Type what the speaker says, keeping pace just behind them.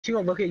She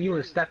gonna look at you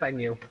and step on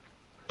you.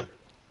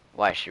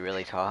 Why is she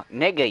really tall?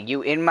 Nigga,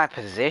 you in my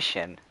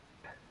position.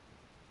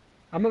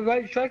 I'm a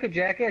right striker,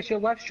 jackass. You're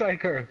left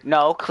striker.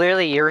 No,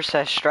 clearly yours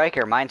says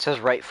striker. Mine says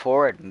right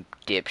forward,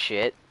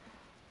 dipshit.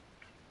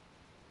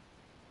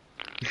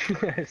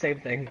 Same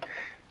thing.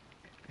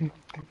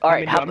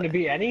 Alright, Do you want me to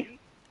be any?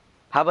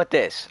 how about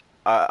this?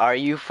 Are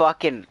you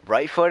fucking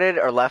right-footed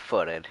or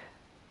left-footed?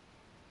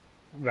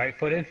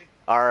 Right-footed.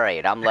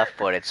 Alright, I'm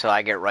left-footed, so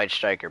I get right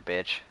striker,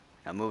 bitch.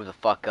 Now move the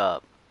fuck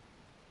up.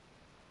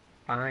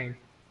 Fine.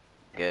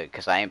 Good,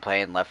 cause I ain't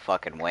playing left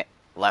fucking mid.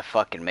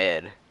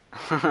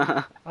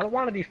 I don't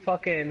want to be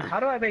fucking. How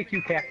do I make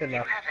you captain though?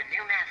 You have a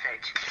new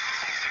message.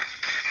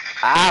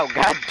 Ow,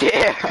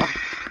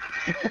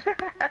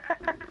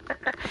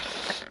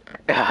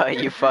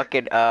 goddamn! You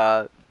fucking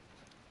There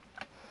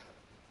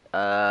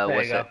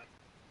what's you go. that?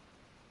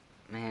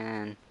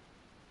 Man.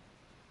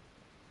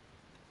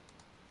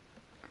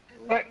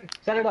 Right,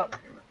 set it up.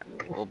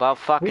 Well, about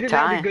We fucking did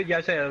not time. do good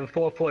yesterday on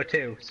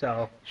 4-4-2,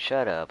 so.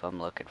 Shut up, I'm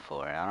looking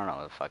for it. I don't know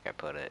where the fuck I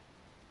put it.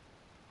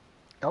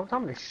 Don't tell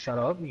me to shut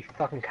up, you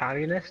fucking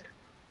communist.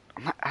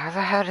 How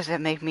the hell does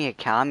that make me a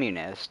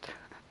communist?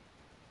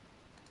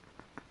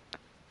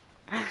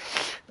 Man,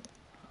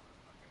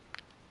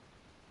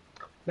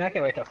 I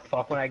can't wait to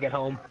fuck when I get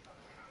home.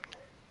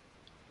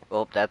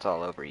 Well, that's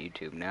all over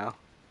YouTube now.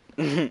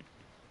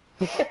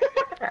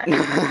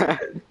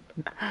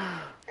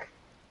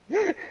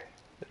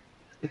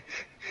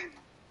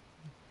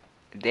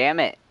 Damn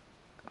it.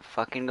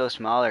 Fucking go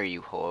smaller,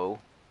 you hoe.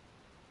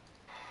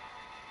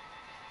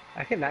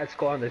 I cannot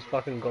score on this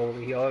fucking goal.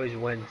 He always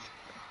wins.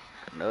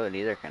 No,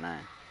 neither can I.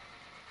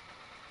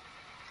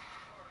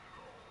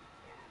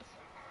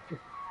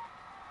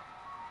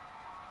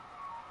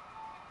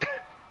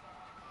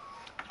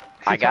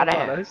 I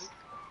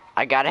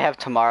gotta have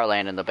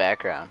Tomorrowland in the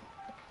background.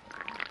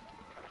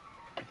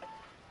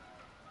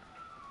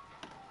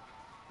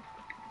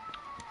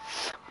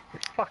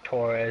 Fuck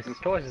Torres.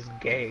 Torres is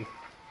gay.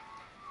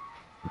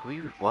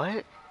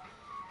 What?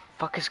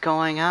 Fuck is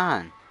going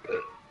on?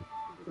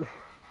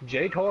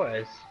 Jay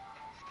Torres.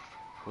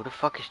 Who the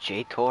fuck is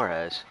Jay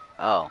Torres?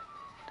 Oh,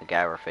 the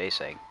guy we're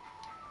facing.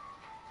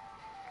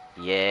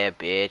 Yeah,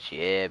 bitch,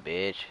 yeah,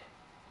 bitch.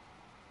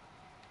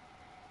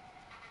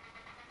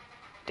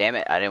 Damn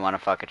it, I didn't want to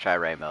fucking try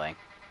rainbowing.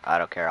 I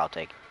don't care, I'll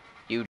take it.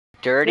 You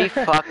dirty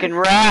fucking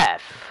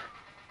ref!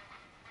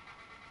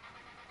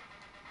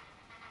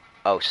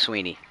 Oh,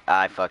 Sweeney,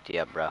 I fucked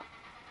you up, bro.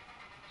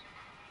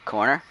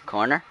 Corner?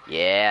 Corner?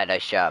 Yeah,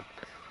 nice job.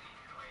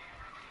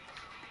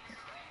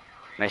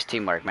 Nice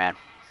teamwork, man.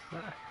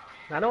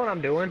 I know what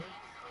I'm doing.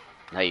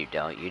 No, you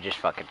don't. You just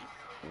fucking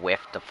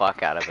whiffed the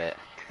fuck out of it.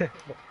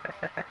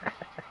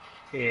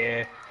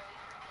 Yeah.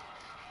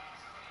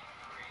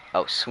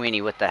 Oh,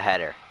 Sweeney with the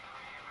header.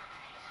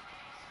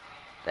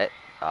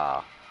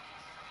 Oh.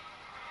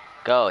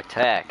 Go,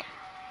 attack.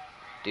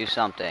 Do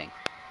something.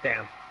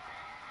 Damn.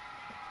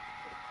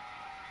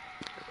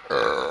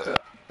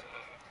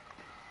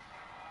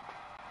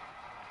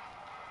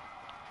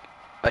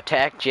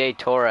 Attack Jay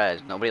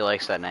Torres. Nobody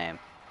likes that name.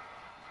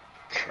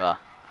 Well,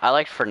 I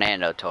liked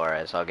Fernando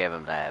Torres. I'll give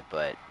him that,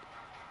 but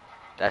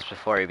that's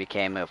before he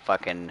became a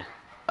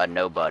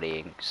nobody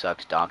and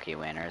sucks donkey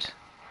winners.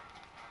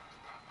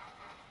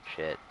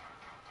 Shit.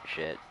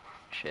 Shit.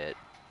 Shit.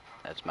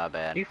 That's my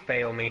bad. You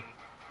fail me.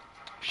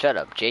 Shut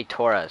up. Jay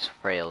Torres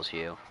frails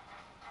you.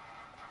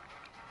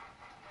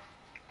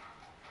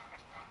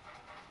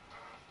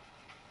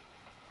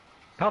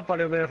 How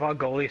funny would it have been if our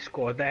goalie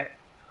scored that?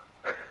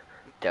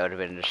 That would have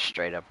been just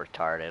straight up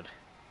retarded.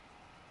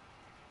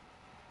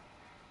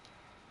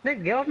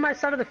 Nick, get off my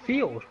side of the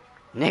field.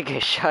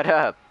 Nigga, shut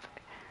up.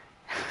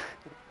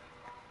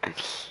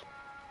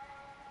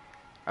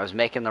 I was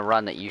making the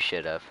run that you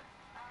should have.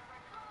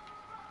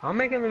 I'm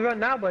making the run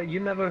now, but you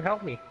never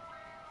helped me.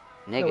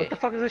 Nigga. Yo, what the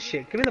fuck is this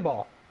shit? Give me the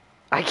ball.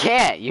 I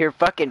can't. You're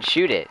fucking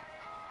shoot it.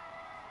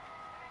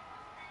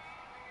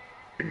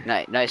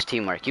 Nice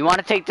teamwork. You want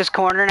to take this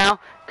corner now?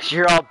 Because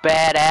you're all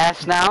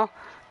badass now?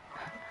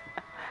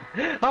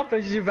 How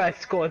much you guys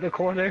score the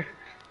corner?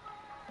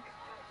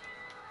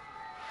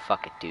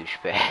 Fucking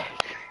douchebag.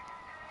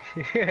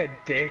 You're a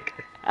dick.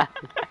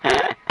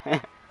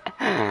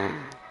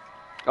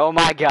 Oh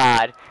my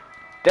god.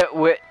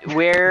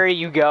 Where are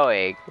you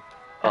going?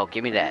 Oh,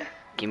 give me that.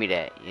 Give me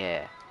that.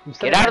 Yeah.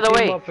 Get out of the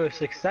way. Up for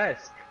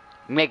success.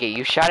 Mickey,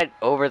 you shot it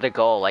over the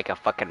goal like a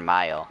fucking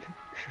mile.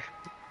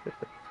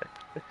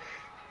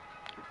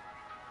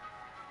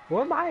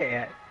 Where am I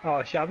at?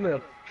 Oh shit, I'm in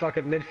the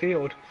fucking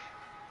midfield.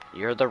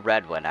 You're the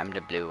red one, I'm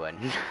the blue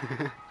one.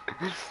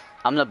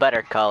 I'm the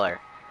better color.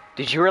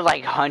 Dude, you were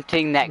like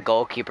hunting that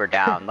goalkeeper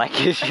down like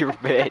he's your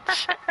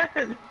bitch.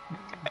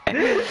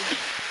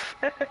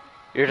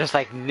 You're just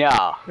like,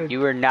 no, you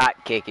were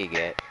not kicking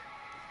it.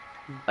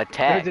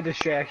 Attack. There's a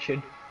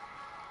distraction.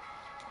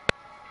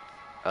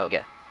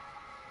 Okay.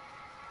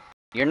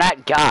 You're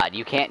not God.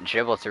 You can't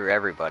dribble through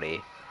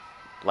everybody.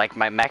 Like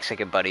my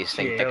Mexican buddies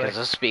think, because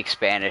they'll speak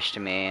Spanish to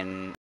me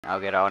and I'll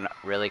get all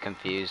really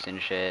confused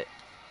and shit.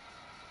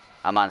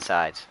 I'm on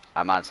sides.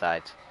 I'm on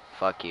sides.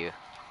 Fuck you.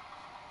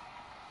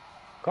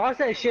 Cross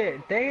that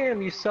shit.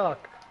 Damn, you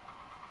suck.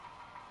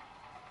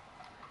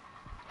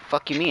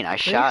 Fuck you mean? I You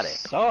shot it.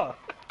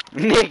 suck.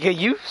 Nigga,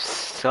 you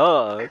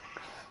suck.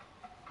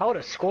 I would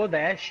have scored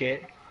that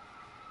shit.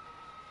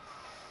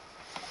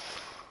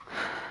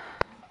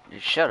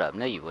 Shut up.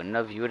 No, you wouldn't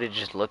have. You would have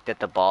just looked at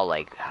the ball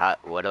like,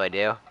 what do I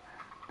do?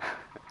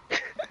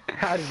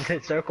 I just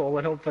hit circle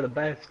and hope for the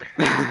best.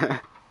 I'm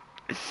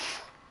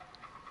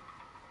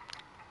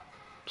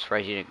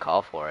surprised you didn't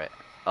call for it.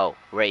 Oh,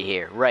 right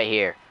here. Right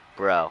here.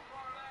 Bro.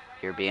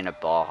 You're being a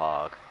ball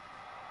hog.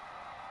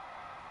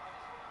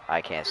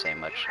 I can't say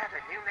much.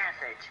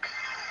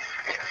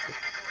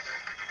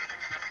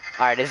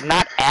 Alright, it's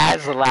not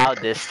as loud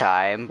this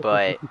time,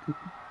 but...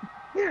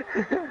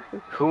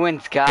 Who in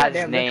God's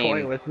Goddamn, they're toying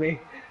name... with me.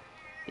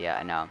 Yeah,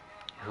 I know.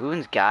 Who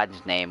in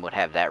God's name would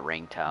have that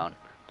ringtone?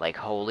 Like,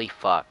 holy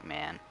fuck,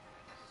 man.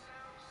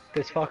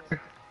 This fucker.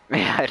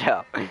 Yeah, I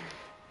know.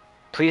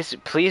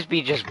 Please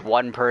be just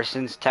one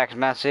person's text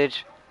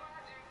message.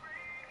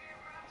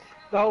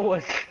 Oh,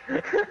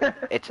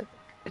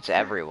 It's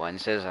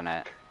everyone's, isn't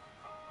it?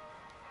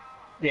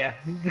 yeah.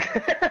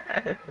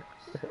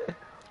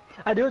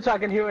 I do it so I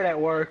can hear it at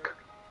work.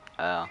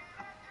 Oh.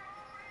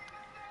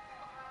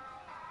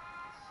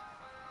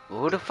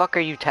 Who the fuck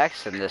are you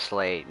texting this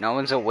late? No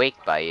one's awake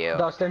by you.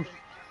 Dustin,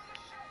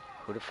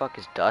 Who the fuck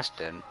is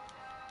Dustin?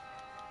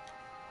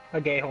 a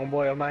gay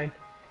homeboy of mine.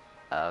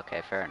 Oh,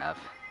 okay, fair enough.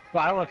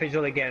 Well, I don't know if he's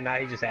really gay or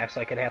not. He just acts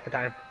like it half the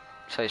time.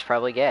 So he's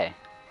probably gay.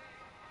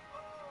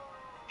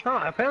 Oh,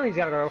 apparently he's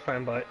got a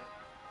girlfriend, but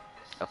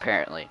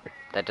Apparently.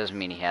 That doesn't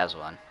mean he has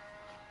one.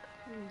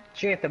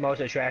 she ain't the most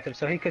attractive,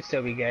 so he could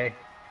still be gay.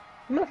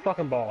 I'm a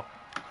fucking ball.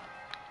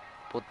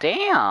 Well,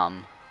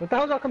 damn! What the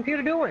hell's our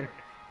computer doing?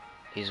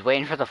 He's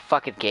waiting for the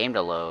fucking game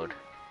to load.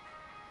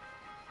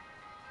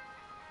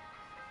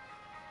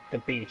 The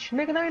beach.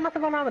 Nigga, there ain't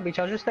nothing going on the beach.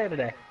 I was just there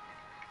today.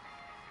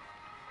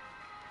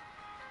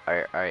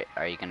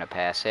 Are you gonna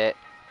pass it?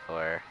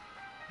 Or...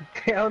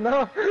 Hell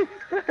no.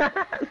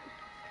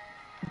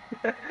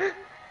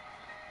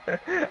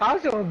 I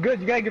was doing good.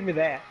 You gotta give me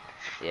that.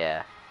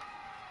 Yeah.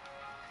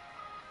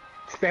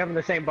 Spamming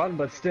the same button,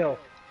 but still.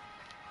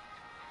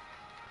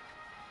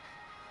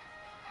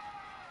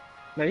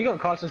 No, you're gonna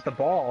cost us the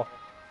ball.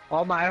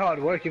 All my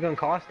hard work, you're gonna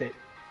cost it.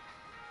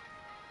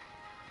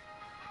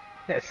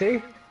 Yeah,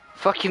 see?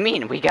 Fuck you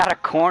mean? We got a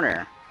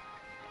corner.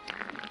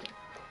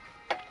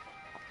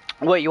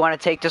 What, you want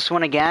to take this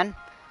one again?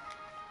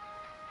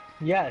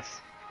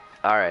 Yes.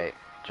 Alright.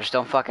 Just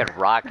don't fucking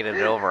rocket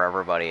it over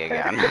everybody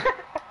again.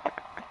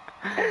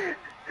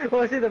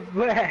 Well, see,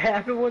 what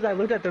happened was I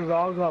looked at the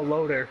wrong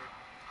loader.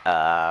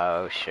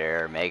 Oh,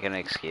 sure. Making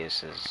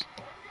excuses.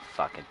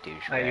 Fucking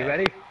douchebag. Are you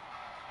ready?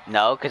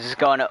 No, because it's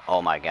going to...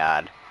 Oh my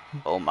god.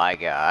 Oh my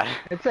god.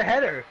 It's a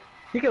header.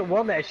 He could have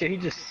won that shit. He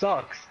just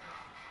sucks.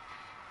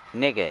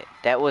 Nigga,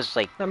 that was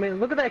like... I mean,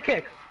 look at that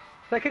kick.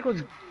 That kick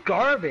was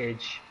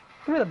garbage.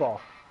 Give me the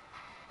ball.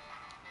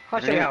 I'll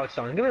show you how it's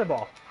done. Give me the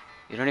ball.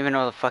 You don't even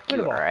know the fuck Give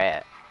me you the ball. are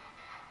at.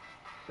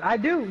 I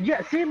do.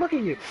 Yeah, see, look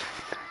at you.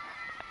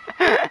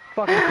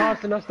 Fucking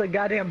costing us the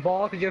goddamn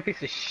ball because you're a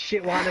piece of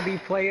shit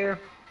wannabe player.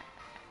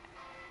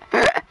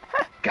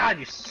 God,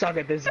 you suck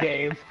at this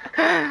game.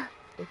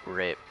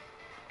 Rip.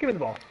 Give me the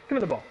ball. Give me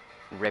the ball.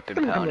 Rip and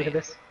Come look pony. at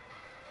this.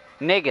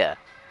 Nigga,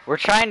 we're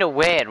trying to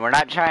win. We're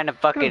not trying to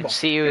fucking ball.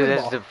 see Give who me the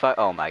is ball. the fuck...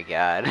 Oh my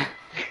god.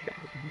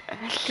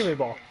 Give me the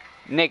ball.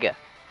 Nigga. Get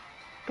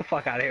the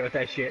fuck out of here with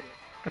that shit.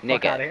 Get the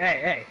fuck Nigga. out of here.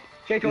 Hey, hey.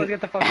 J-Toys,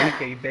 get the fuck back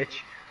here, you bitch.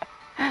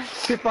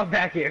 Get the fuck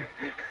back here.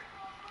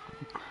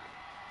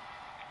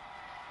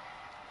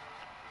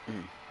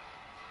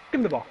 Give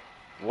me the ball.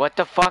 What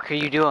the fuck are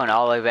you doing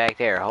all the way back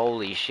there?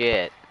 Holy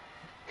shit.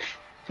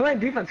 So I'm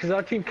defense because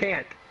our team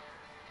can't.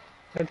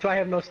 And so I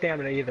have no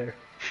stamina either.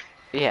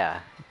 Yeah.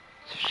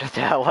 Shut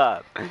the hell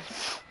up. I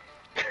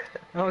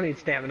don't need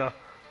stamina.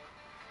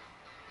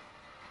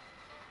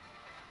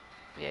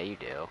 Yeah, you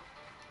do.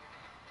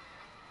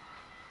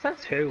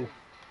 That's who.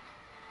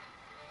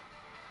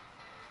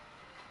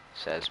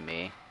 Says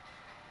me.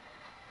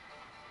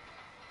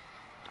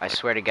 I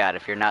swear to God,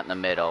 if you're not in the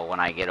middle when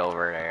I get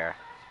over there.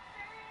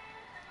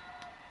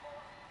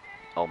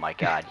 Oh my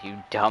god, you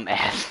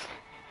dumbass.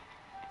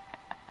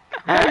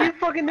 You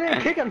fucking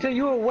didn't kick until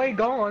you were way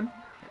gone.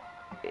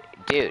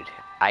 Dude,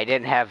 I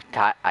didn't have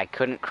time. I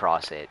couldn't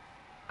cross it.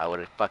 I would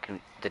have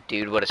fucking... The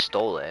dude would have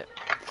stole it.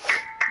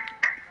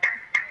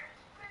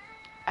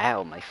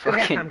 Ow, my Good halftime,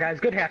 fucking... guys.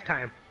 Good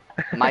halftime.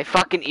 My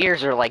fucking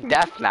ears are like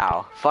deaf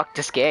now. Fuck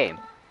this game.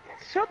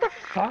 Shut the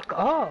fuck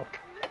up.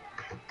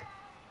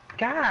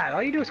 God,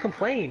 all you do is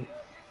complain.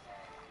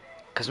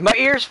 Cause my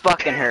ears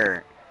fucking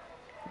hurt.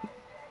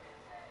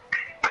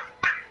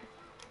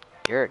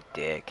 You're a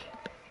dick.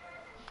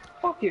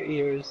 Fuck your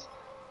ears.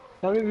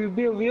 Now if you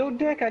be a real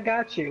dick, I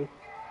got you.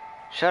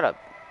 Shut up.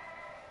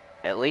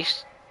 At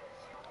least...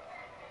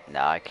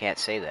 No, I can't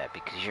say that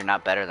because you're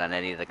not better than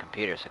any of the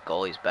computers. The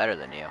goalie's better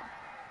than you.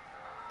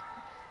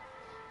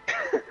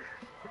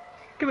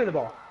 Give me the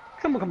ball.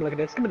 Someone come look at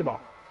this. Give me the ball.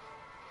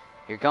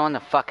 You're going the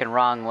fucking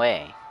wrong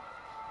way.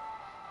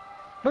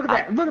 Look at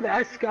that. Look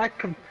at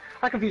that.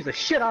 I confused the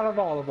shit out of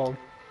all of them.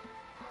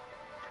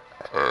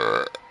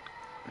 I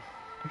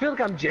feel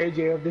like I'm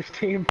JJ of this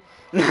team.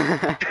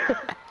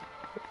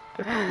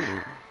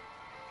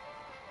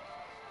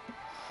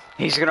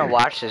 He's gonna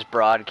watch this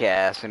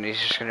broadcast and he's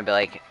just gonna be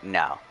like,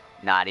 no,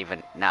 not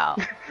even, no,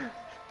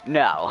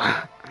 no.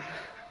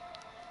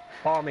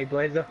 Follow me,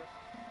 Blazer.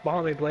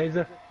 Follow me,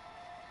 Blazer.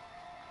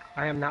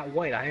 I am not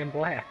white, I am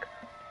black.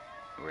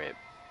 Rip.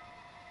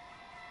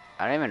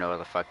 I don't even know where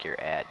the fuck you're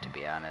at, to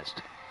be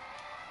honest.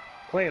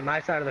 Playing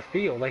my side of the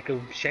field like a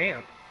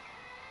champ.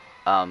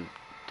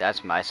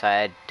 That's my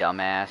side,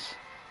 dumbass.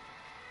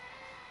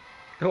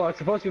 Well, it's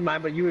supposed to be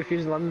mine, but you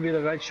refuse to let me be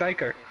the right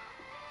striker.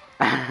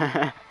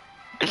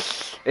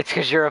 It's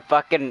because you're a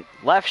fucking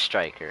left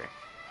striker.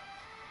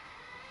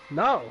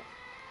 No.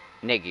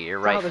 Nigga, you're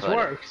That's right how this footed.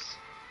 works.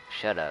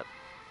 Shut up.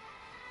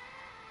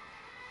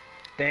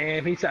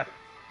 Damn, he said,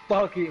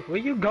 fuck you. Where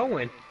you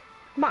going?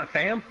 Come on,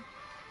 fam.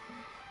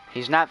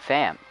 He's not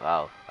fam.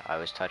 Oh, I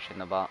was touching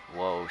the ball.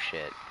 Whoa,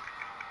 shit.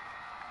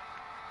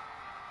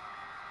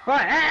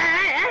 Right,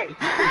 hey, hey,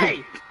 hey,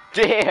 hey!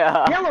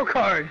 Damn. Yellow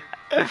card!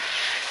 What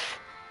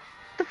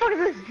the fuck is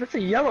this? That's a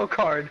yellow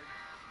card.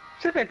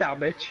 Sit that down,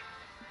 bitch.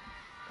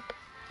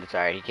 It's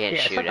alright, he can't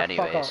Yeah, shoot shut the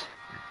fuck anyways. up.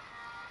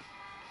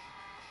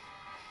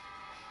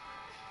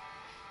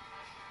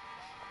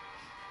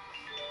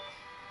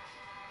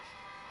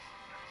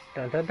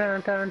 Dun dun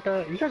dun dun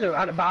dun. You guys are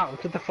out of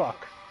bounds. What the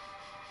fuck?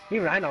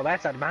 Even I know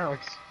that's out of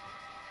bounds.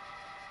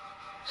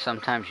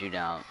 Sometimes you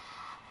don't.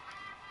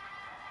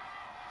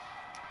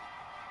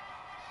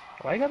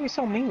 Why you gotta be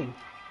so mean?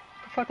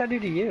 What the fuck I do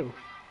to you?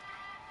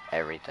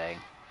 Everything.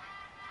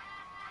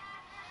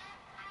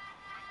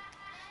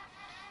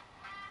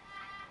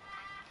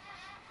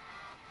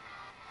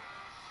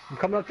 I'm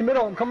coming up the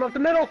middle. I'm coming up the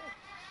middle.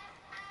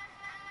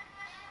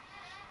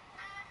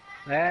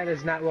 That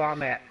is not where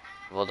I'm at.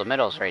 Well, the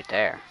middle's right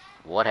there.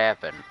 What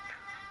happened?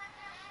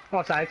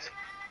 Offsides.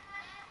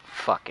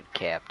 Fucking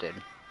captain.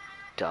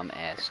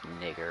 Dumbass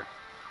nigger.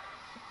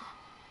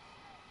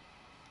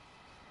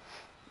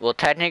 Well,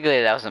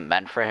 technically that wasn't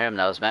meant for him.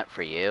 That was meant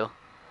for you.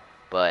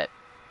 But,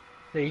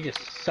 Yeah, you just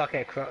suck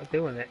at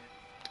doing it.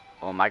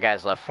 well, my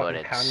guy's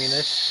left-footed. Fucking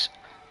communist.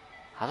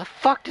 How the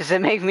fuck does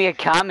it make me a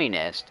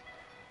communist?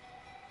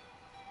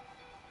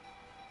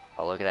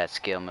 Oh, look at that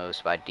skill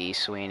moves by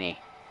dsweeney.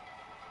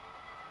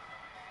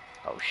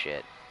 Oh,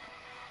 shit.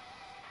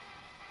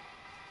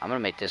 I'm gonna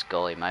make this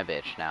goalie my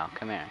bitch now.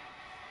 Come here.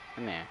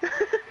 Come here.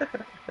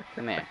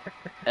 Come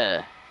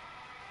here.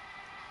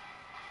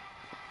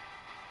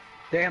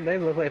 Damn, they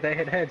look like they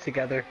hit heads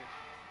together.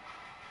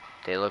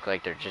 They look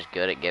like they're just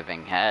good at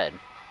giving head.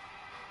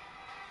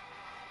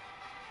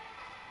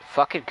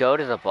 Fucking go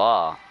to the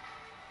ball.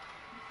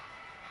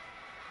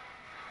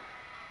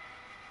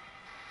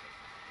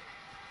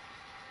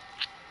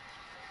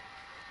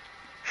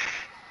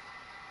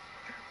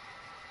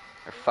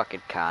 They're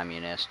fucking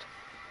communist.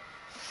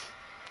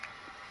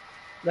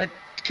 That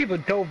keeper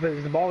dove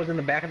as the ball was in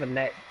the back of the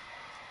net.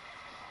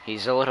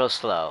 He's a little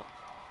slow.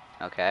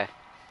 Okay?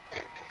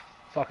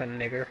 Fucking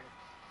nigger.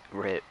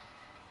 Rip.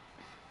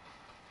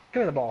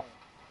 Give me the ball.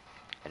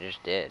 I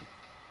just did.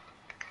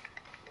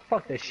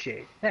 Fuck this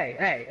shit. Hey,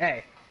 hey,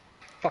 hey.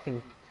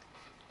 Fucking.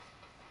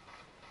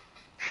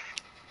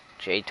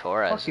 Jay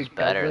Torres Fuck you, is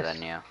better Douglas.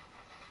 than you.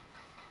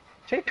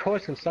 Jay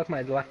Torres can suck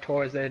my left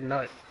Torres dead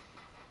nut.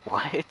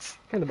 What? Give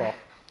me the ball.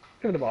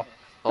 Give me the ball.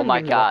 Oh Give me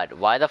my the god,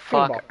 why the me the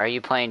ball. fuck are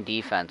you playing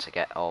defense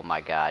again? Oh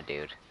my god,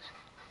 dude.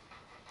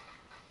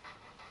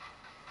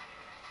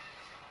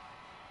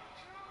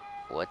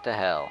 What the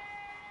hell?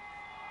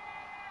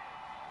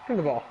 Give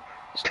me the ball.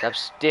 Stop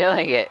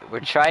stealing it. We're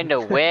trying to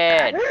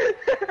win.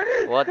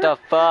 What the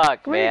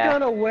fuck, We're man?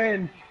 gonna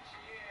win.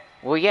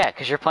 Well, yeah,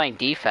 because you're playing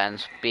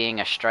defense, being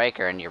a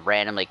striker, and you're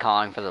randomly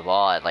calling for the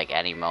ball at, like,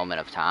 any moment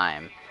of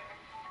time.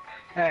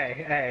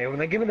 Hey, hey, when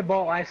they give me the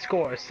ball, I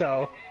score,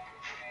 so.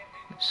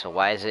 So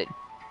why is it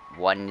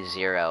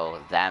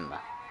 1-0 them?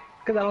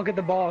 Because I don't get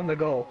the ball in the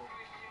goal.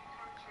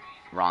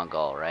 Wrong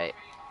goal, right?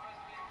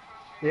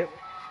 Yep,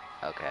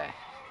 Okay.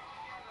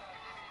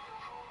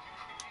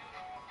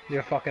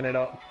 you're fucking it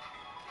up.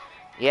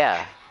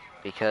 Yeah,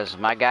 because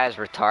my guy's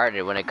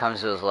retarded when it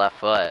comes to his left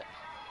foot.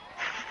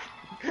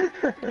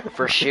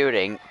 For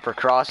shooting, for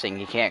crossing,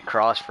 he can't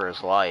cross for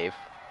his life.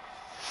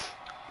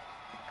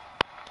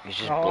 He's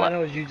just All I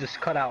know is you just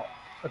cut out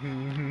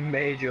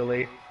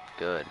majorly.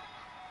 Good.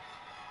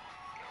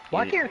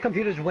 Why You- can't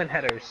computers win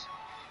headers?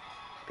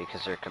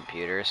 Because they're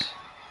computers,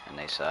 and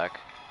they suck.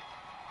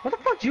 What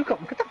the fuck did you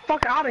come? Get the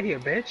fuck out of here,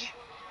 bitch.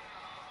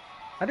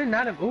 I did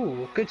not have.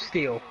 Ooh, good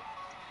steal.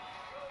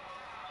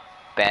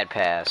 Bad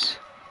pass.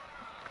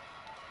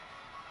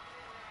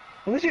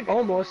 At least you've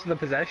almost the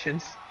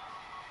possessions.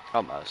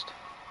 Almost.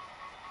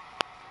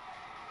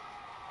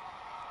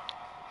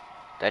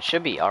 That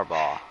should be our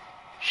ball.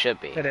 Should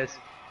be. It is.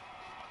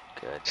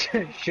 Good.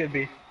 Should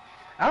be.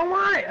 I don't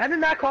want it. I did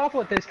not call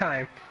for it this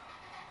time.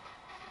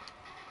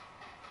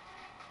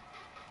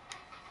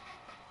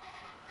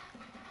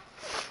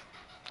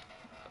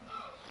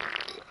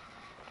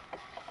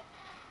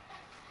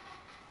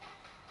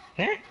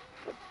 Huh?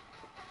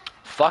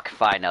 Fuck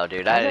if I know,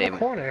 dude. I I was in didn't the even.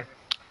 corner.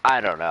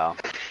 I don't know.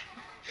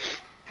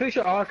 Pretty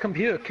sure our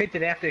computer kicked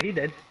it after he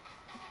did.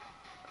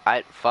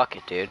 Fuck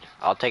it, dude.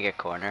 I'll take a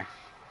corner.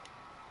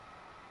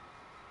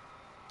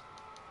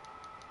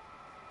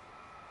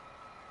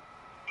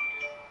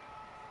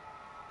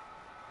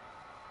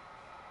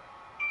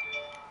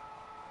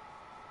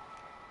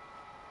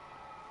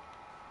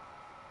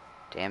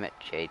 Damn it,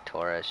 Jay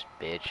Torres,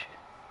 bitch.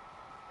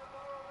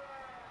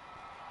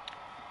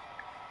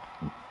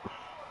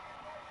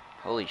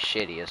 Holy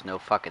shit, he has no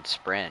fucking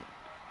sprint.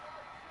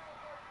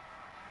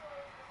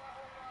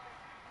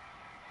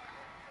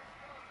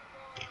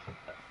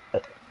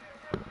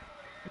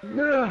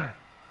 Ugh.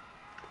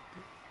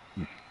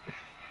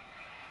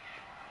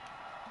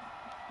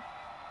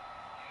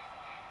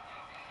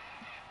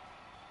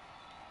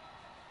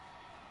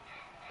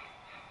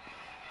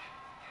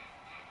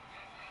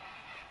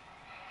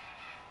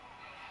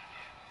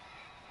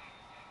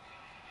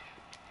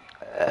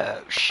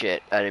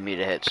 Shit, I didn't mean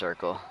to hit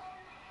circle.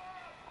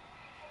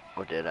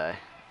 Or did I?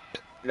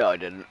 No, I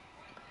didn't.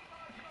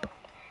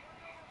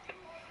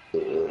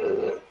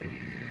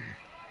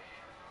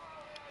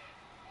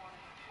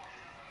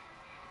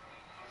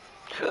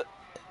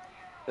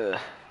 Ugh.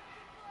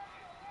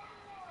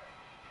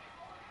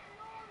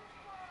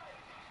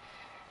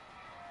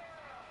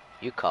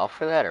 You call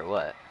for that or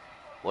what?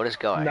 What is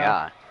going No.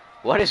 on?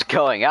 What is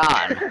going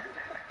on?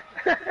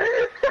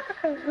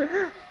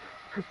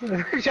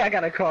 I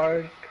got a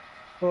card.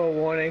 A little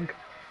warning.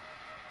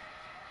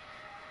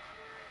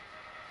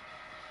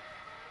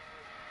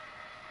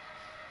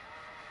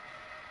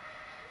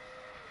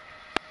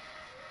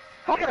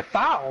 I got a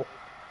foul.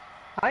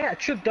 I got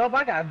tripped up.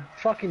 I got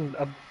fucking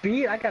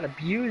beat. I got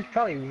abused.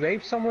 Probably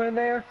raped somewhere in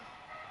there.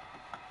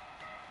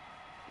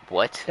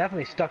 What?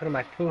 Definitely stuck into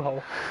my poo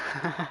hole.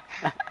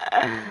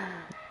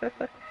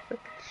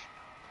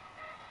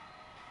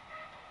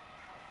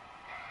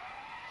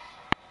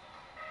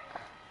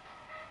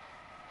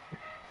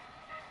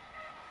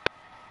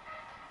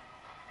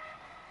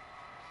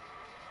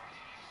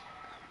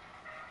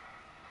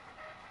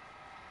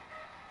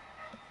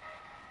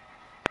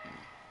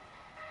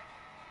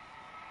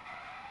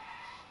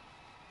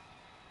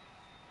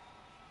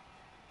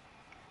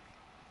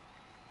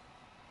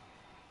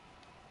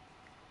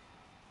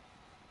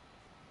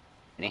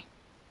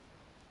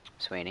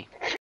 Sweeney.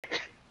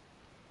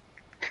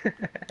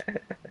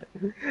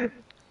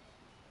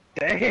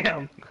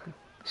 Damn.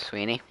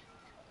 Sweeney.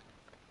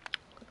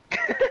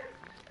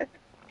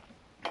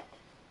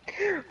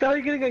 Thought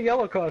you getting a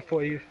yellow card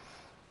for you.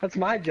 That's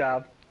my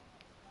job.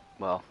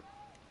 Well,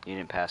 you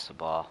didn't pass the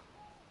ball.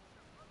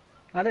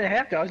 I didn't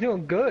have to. I was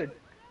doing good.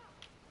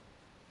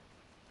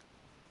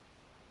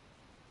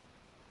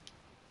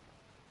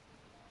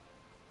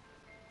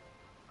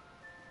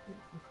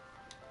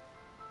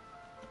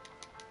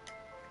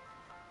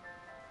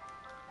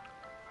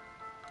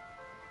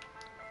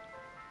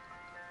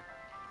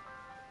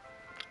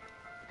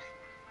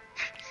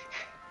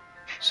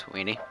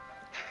 Sweeney.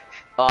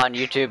 Oh, on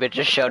YouTube, it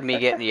just showed me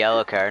getting the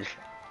yellow card.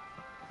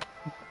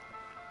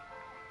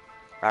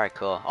 Alright,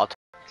 cool.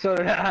 So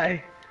did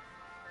I.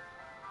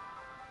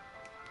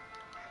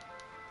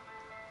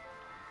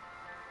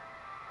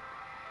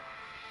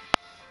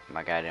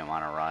 My guy didn't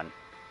want to run.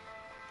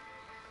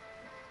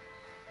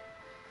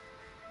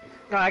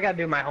 No, I gotta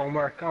do my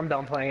homework. I'm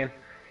done playing.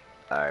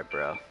 Alright,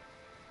 bro.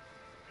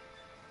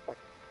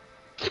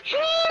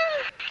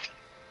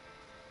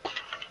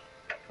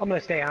 I'm gonna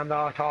stay on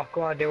the talk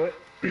while I do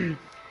it.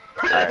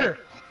 Alright.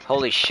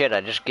 Holy shit,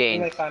 I just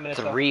gained Like 5 minutes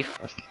 3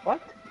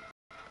 What?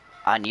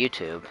 on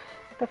YouTube.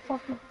 What the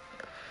fuck?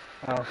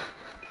 Oh.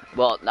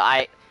 Well,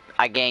 I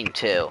gained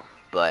 2,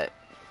 but...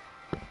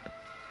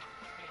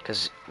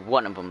 Because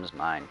one of them is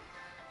mine.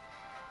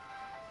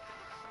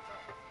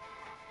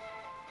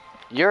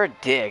 You're a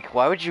dick.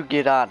 Why would you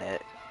get on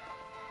it?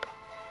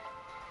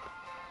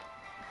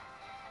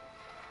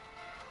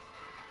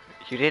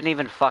 You didn't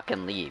even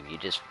fucking leave. You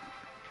just...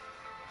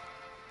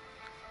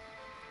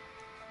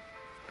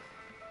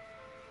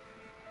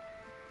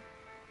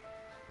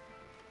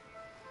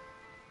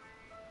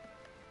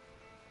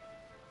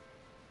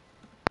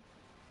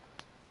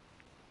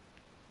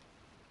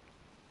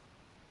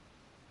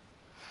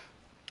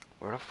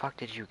 Where the fuck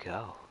did you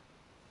go?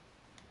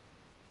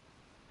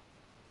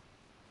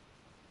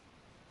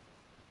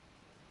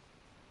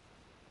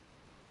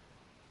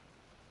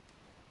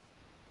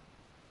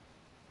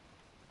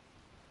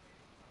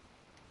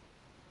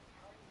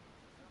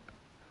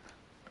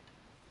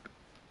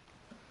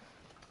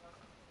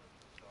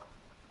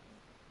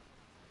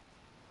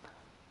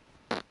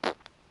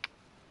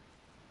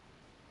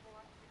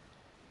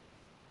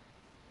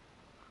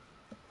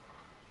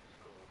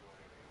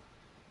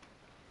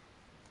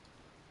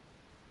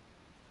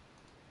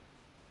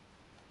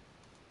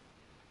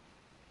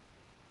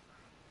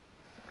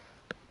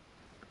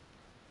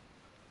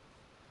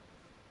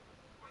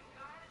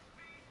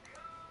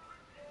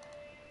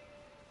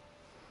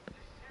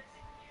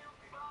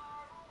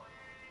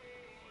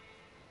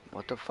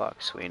 What the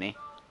fuck, Sweeney?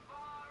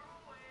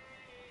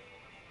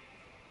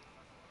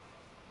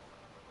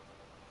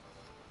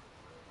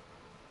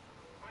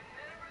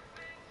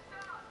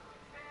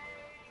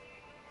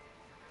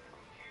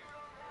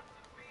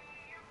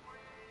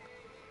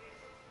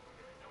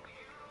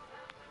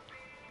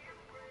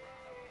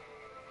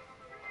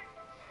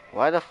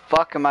 Why the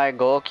fuck am I a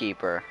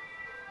goalkeeper?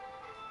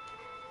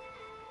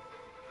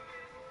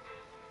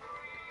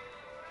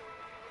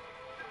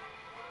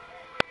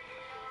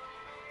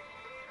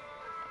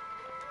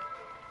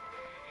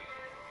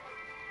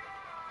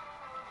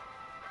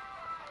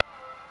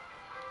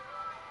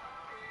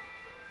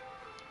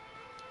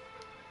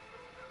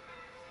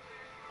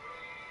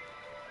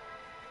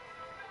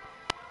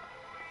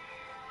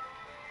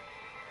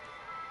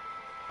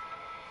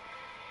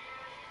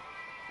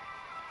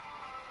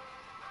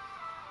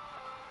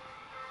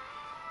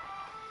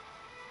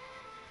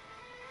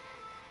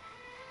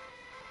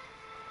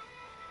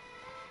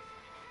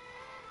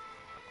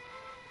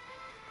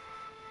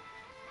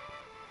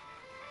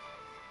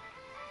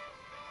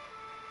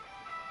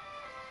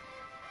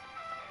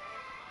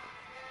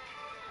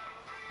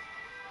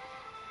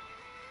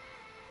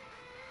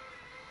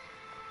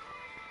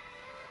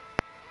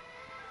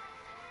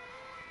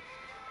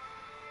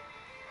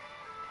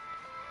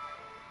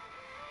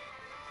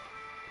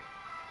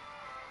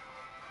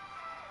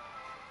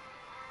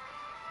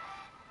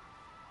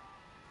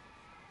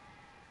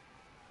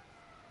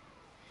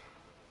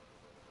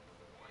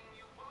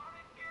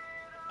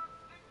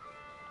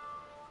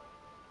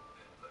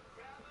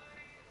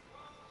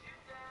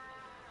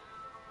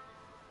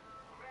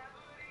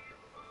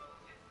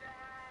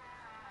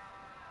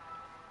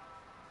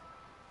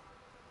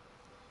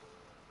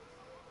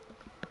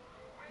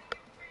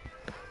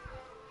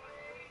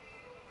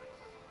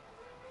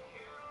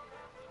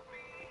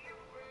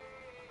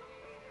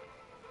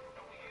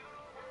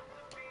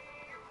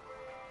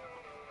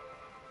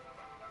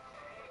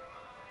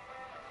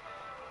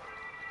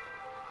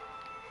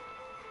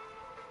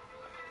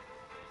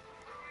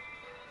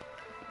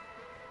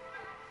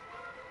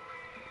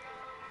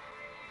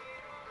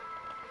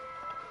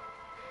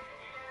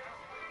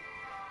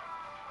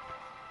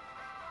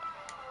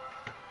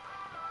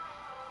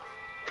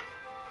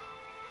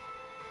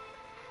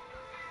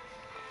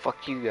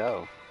 Fuck you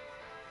go.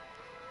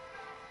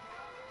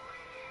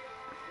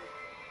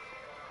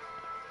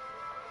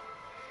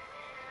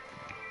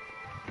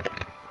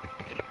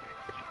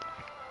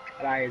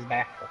 That eye is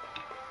back.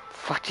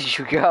 Fuck did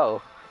you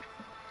go?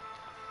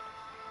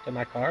 To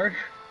my car?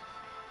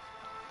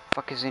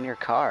 Fuck is in your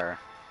car?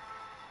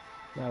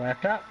 My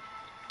laptop?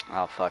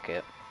 Oh, fuck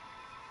it.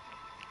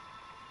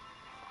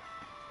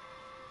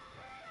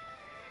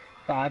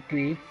 5,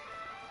 3,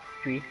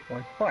 3,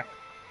 1, 4.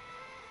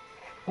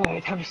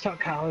 Alright, time to start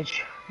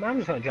college. I'm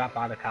just gonna drop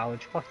out of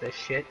college. Fuck this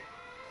shit.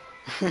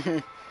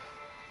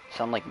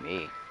 Sound like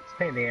me. It's a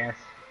pain in the ass.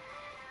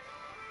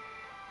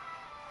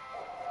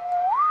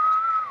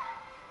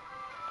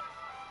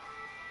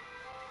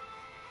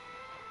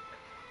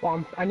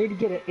 Well, I need to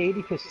get an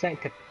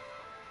 80% to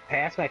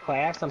pass my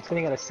class. I'm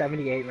sitting at a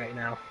 78 right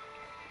now.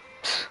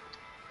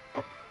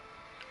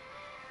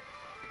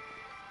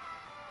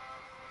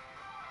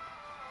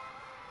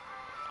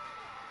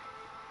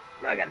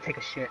 I gotta take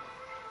a shit.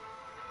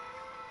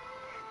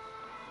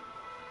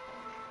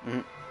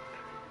 Mm.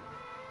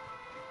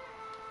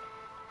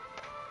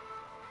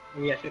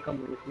 Yeah, should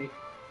come with me.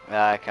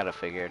 I kind of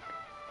figured.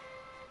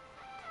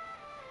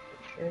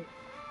 Shit.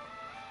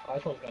 Oh,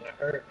 this one's gonna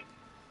hurt.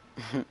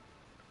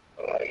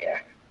 Oh yeah.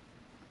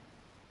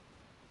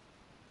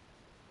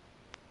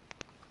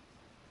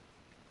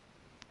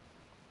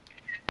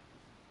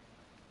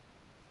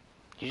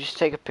 You just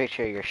take a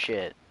picture of your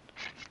shit.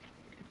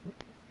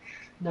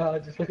 No,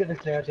 just look at the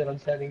Snapchat I'm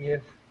sending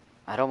you.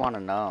 I don't want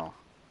to know.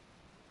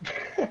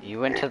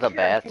 You went to the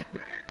bath?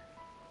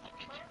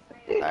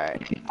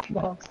 Alright.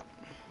 No.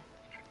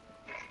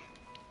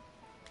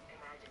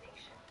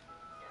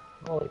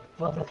 Holy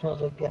fuck, that smells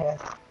like gas.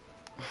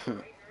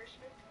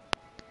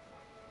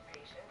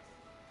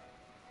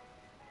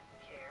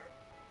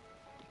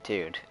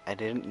 Dude, I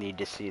didn't need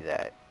to see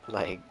that.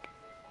 Like,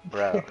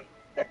 bro.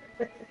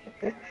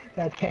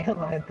 That can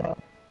line though.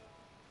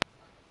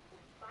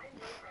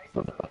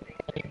 What the fuck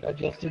did I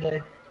judge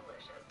yesterday?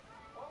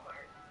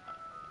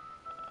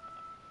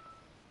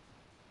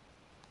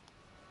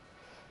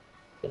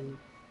 And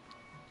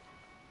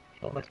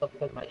kill myself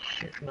because of my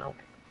shit mouth.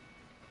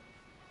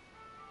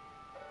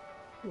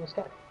 Ooh, it's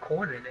got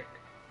corn in it.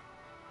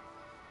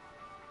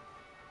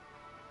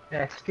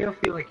 Yeah, I still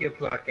feel like you're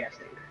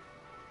broadcasting.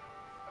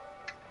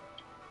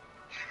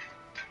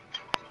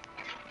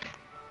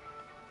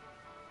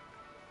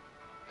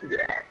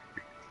 Yeah.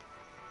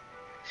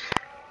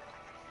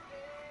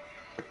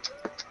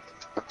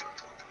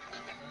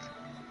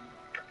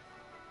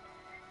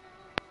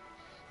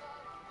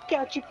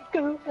 Got your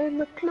girl in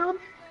the club.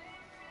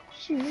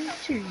 She's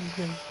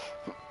choosing.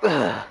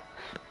 God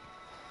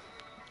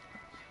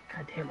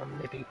damn, I'm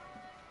nippy.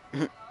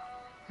 You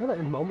know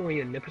that moment where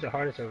your nipples are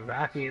hard as a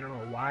rock and you don't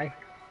know why?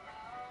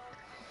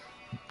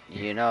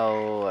 You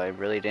know, I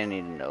really didn't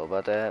need to know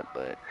about that,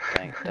 but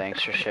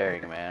thanks for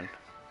sharing, man.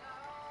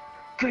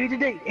 Grade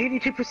today,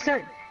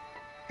 82%.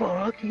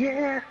 Fuck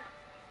yeah.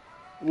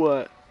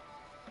 What?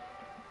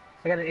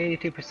 I got an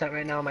 82%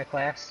 right now in my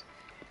class.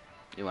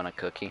 You want a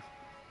cookie?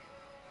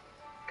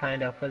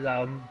 Kind of, because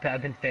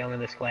I've been failing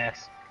this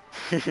class.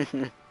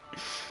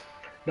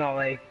 No,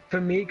 like,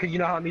 for me, because you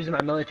know how I'm using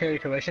my military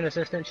tuition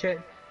assistant shit?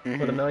 Where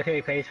the Mm-hmm.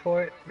 military pays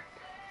for it?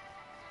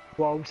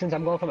 Well, since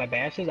I'm going for my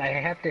bachelor's, I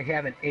have to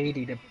have an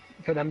 80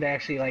 for them to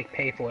actually, like,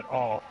 pay for it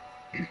all.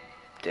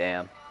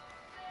 Damn.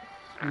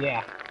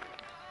 Yeah.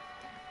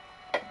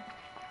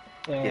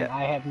 Yeah. And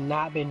I have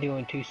not been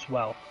doing too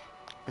swell.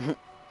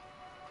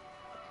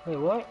 Wait,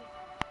 what?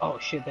 Oh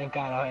shit, thank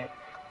God, alright.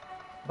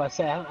 But I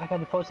said, I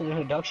gotta post an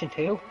introduction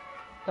too?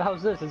 The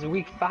hell's this? It's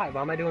week 5,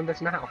 why am I doing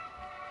this now?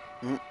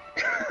 Mm.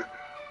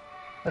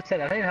 I said,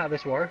 that ain't how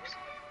this works.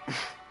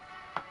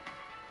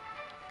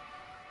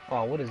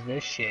 Oh, what is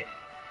this shit?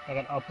 I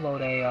gotta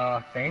upload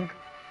a, thing?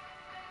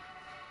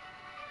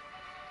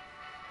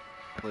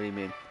 What do you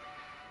mean?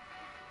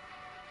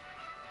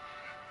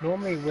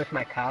 Normally with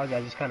my college,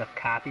 I just kind of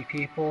copy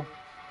people.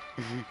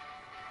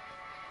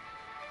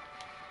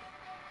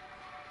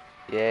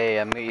 Yay!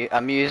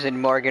 I'm using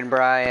Morgan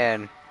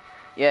Bryan.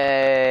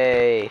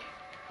 Yay!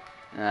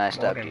 I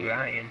stopped Morgan you.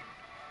 Bryan.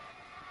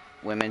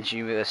 Women's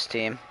U.S.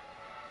 team.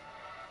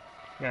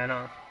 Yeah, I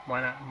know. Why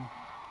not?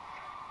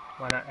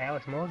 Why not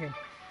Alice Morgan?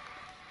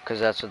 Cause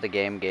that's what the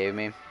game gave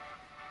me.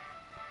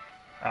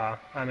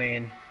 I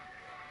mean,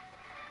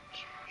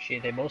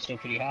 shit, they both still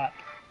pretty hot.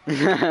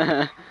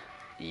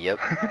 Yep.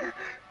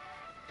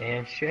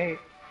 Damn straight.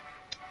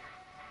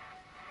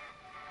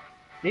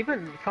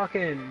 Even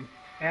fucking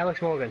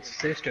Alex Morgan's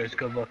sister's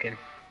good looking.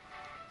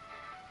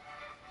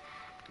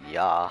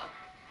 Yeah.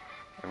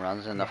 It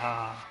runs in the.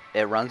 Yeah.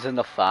 It runs in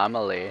the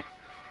family.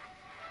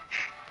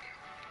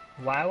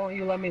 Why won't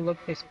you let me look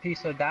this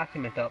piece of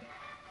document up?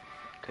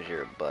 Cause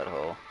you're a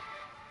butthole.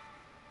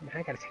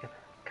 I gotta take a.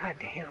 God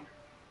damn.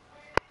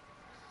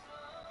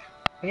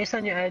 Based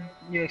on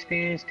your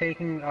experience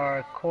taking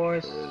our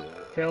course,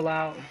 fill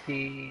out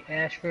the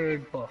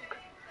Ashford book.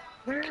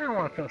 I don't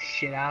want to fill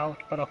shit out,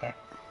 but okay.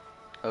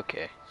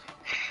 Okay.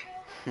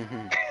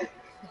 I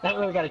don't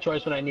really got a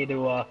choice when I need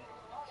to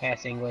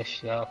pass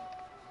English, so.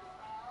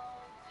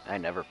 I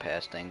never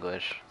passed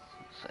English.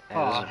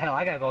 Oh hell,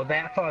 I gotta go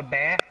that far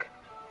back.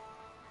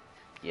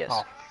 Yes.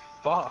 Oh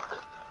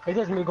fuck. It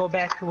doesn't even go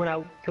back to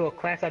when to a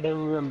class I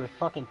didn't remember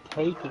fucking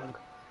taking.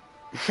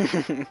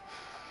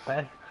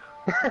 But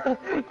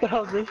what the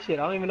hell's this shit?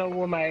 I don't even know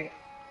where my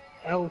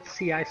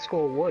LCI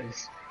score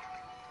was.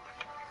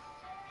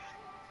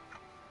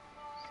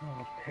 Son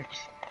of a bitch.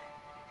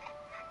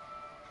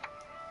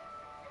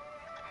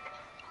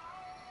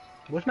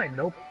 Where's my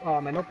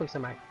my notebook's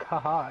in my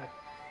car.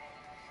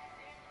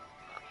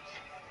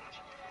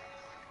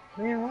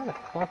 Man, why the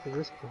fuck is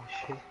this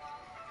bullshit?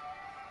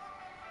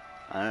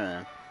 I don't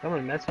know.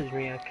 Someone messaged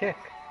me on Kick.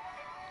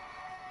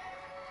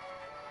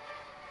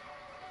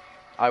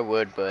 I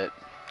would, but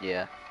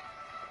yeah.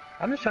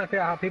 I'm just trying to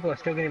figure out how people are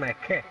still getting my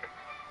Kick.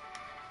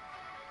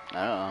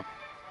 I don't know.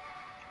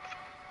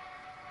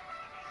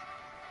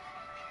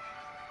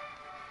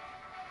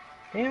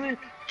 Damn it.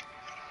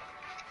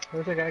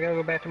 Looks like I gotta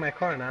go back to my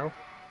car now.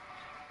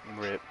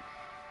 Rip.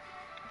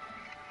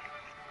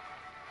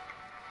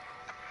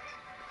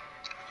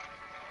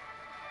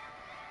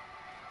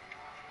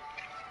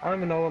 I don't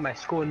even know where my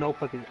school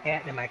notebook is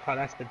at in my car.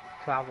 That's the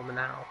problem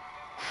now.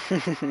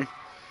 I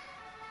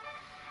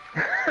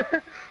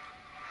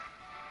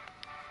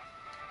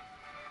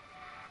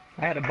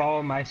had to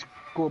borrow my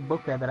school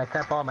book bag that I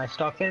kept all my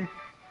stuff in.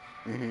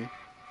 Mhm.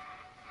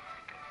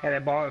 I had to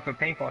borrow it for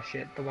paintball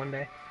shit the one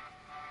day.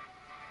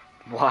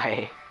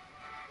 Why?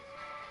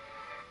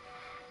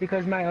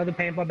 Because my other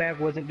paintball bag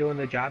wasn't doing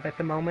the job at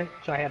the moment,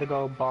 so I had to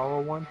go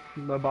borrow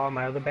borrow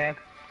my other bag.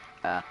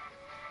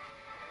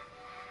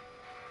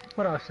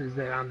 What else is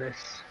there on this?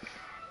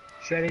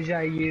 Strategy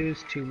I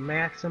use to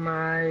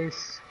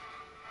maximize...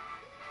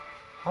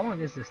 How long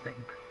is this thing?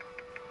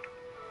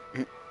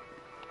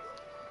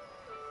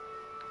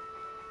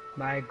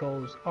 My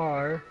goals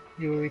are...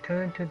 You will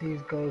return to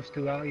these goals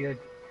throughout your...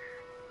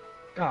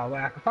 Oh, well,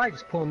 I could probably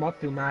just pull them up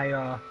through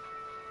my,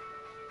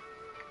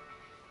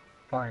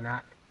 Probably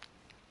not.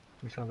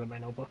 I'm just gonna get my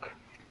notebook.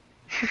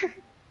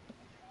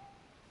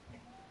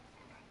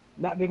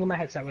 Not bringing my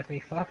headset with me,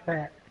 fuck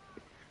that.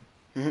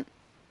 Mhm.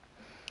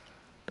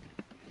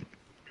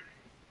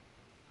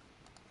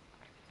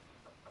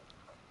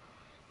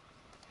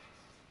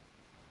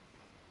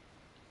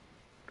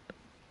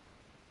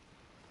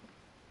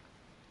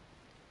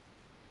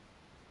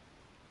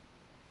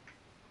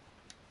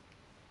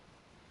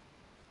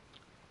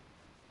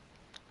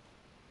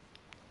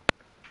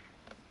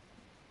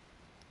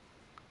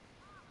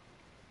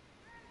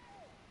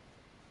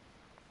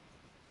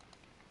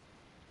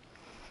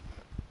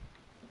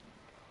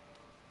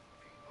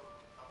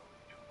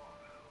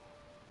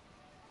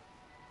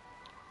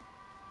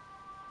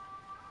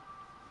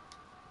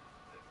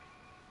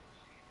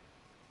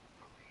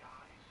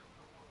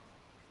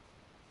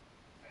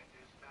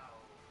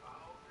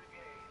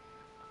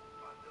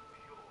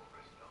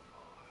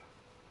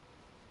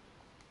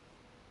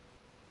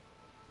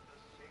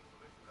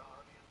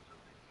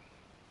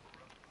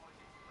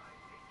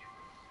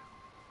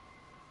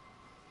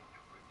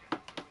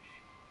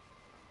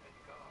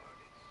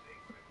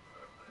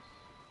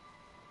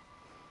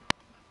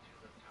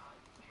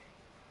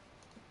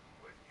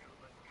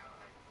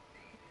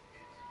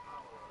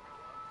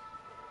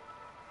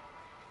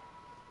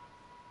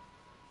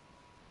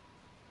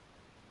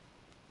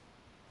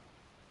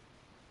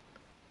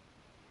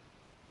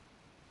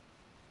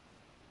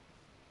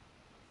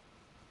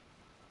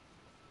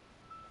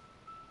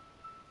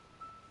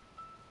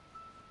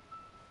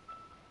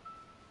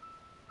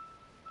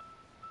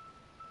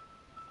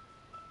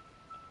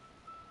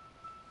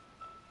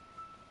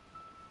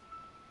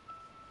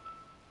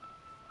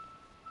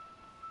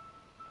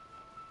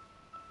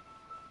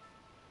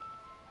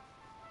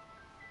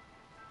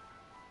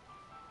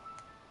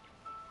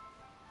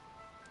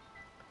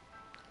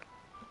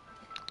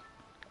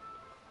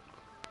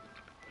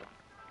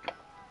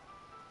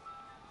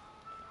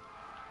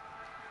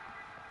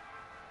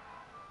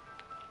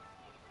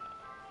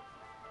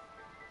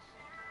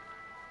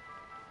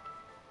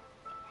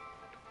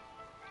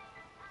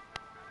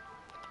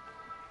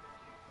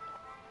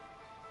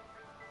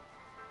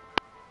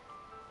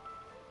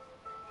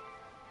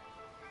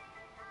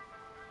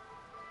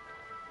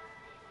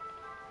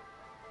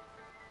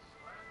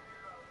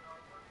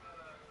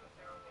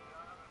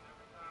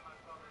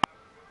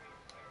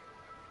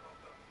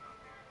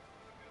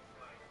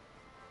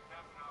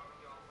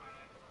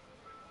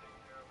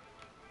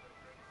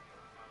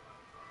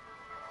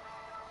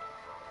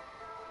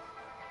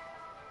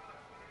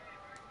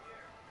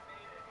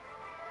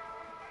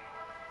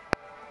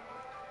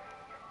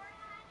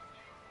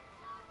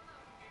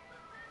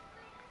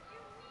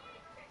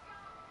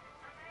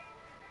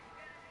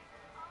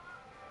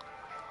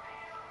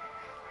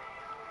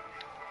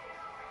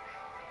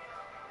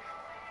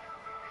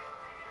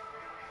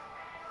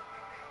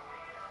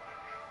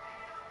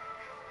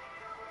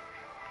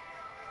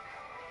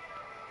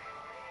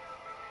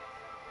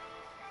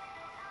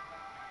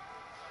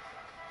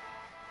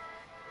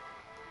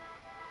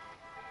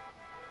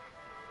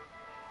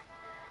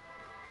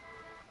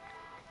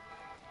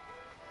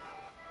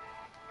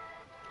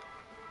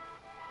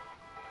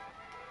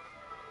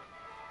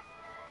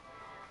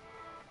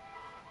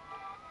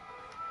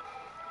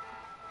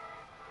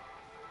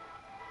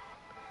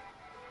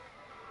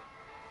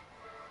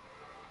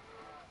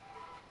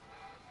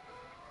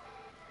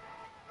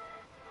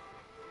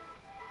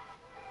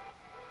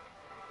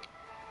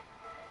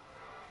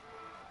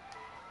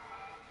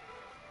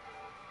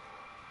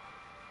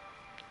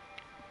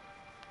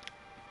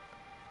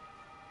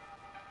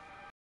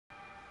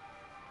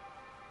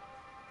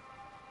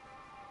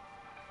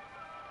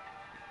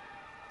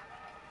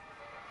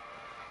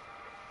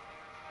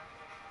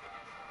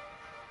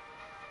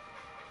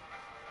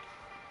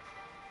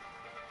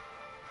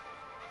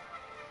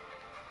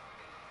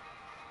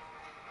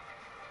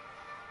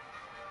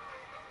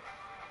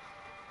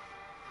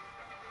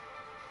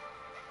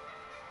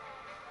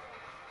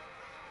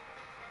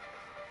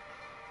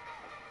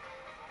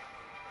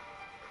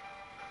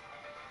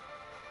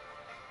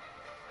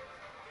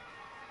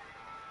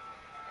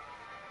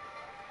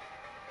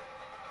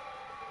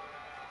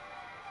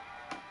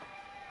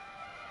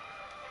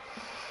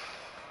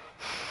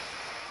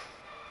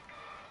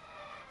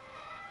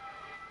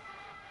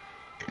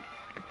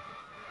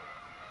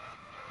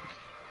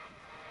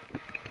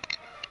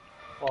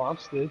 Oh, I'm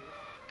screwed.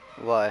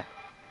 Why?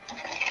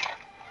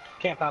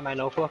 Can't find my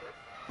notebook.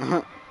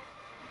 Oh,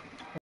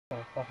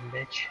 fucking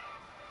bitch.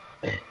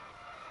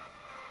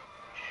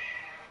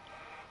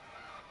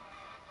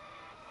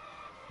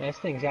 This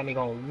thing's got me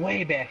going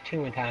way back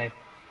too in time.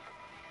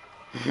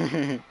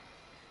 Fucking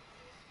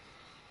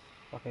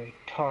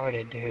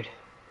retarded, dude.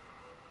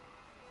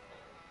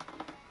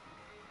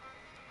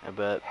 I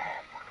bet.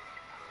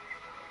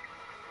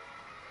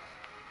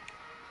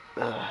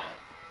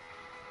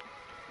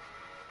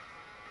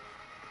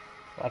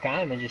 Like,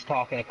 I'm just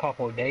talking a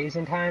couple of days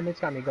in time.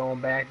 It's got me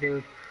going back,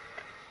 dude.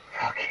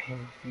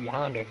 Fucking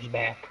yonder's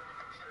back.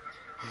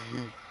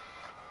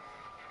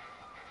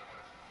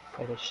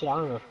 Like a shit I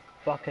don't even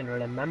fucking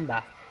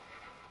remember.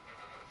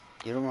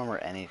 You don't remember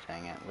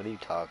anything. What are you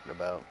talking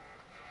about?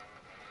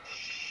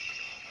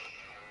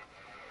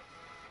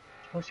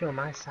 Supposed to be on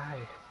my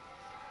side.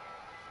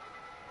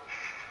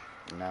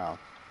 No.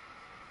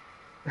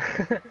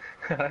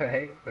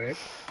 Alright, Rick.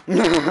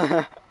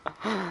 No,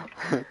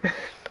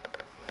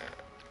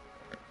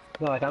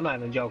 like, I'm not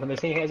even joking. This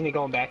thing has me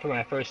going back to when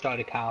I first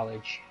started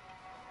college.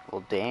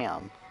 Well,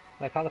 damn.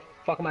 Like, how the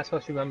fuck am I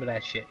supposed to remember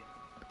that shit?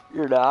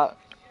 You're not.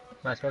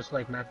 Am I supposed to,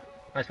 like,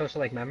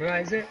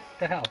 memorize it? What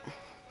the hell?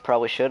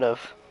 Probably should have.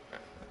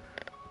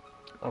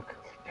 Okay,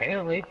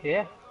 apparently,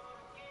 yeah.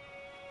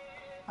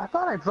 I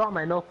thought I brought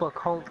my notebook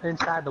home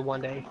inside the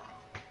one day.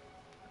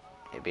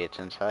 Maybe it's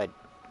inside.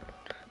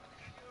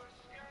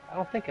 I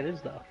don't think it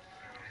is, though.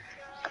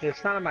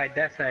 It's not on my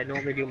desk that I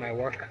normally do my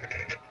work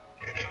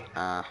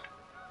on.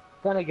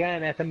 Then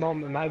again, at the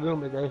moment, my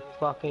room is a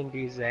fucking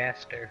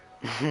disaster.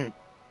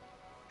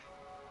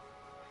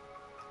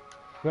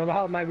 Remember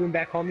how my room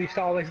back home used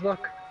to always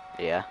look?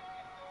 Yeah.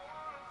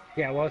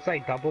 Yeah, well, it's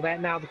like double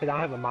that now because I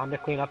don't have a mom to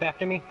clean up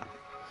after me.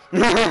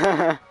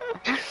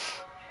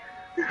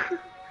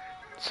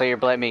 So you're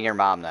blaming your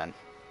mom then?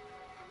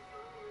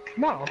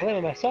 No, I'm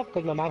blaming myself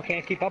because my mom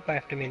can't keep up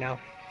after me now.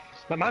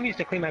 My mom used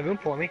to clean my room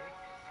for me.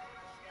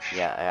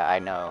 Yeah, I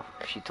know.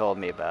 She told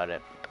me about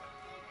it.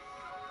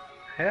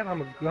 Yeah,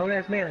 I'm a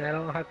grown-ass man and I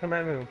don't know how to clean my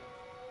room.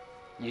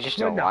 You just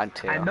Well, don't no, want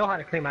to. I know how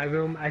to clean my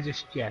room, I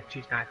just,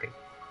 choose not to.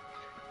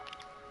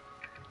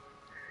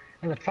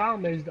 And the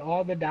problem is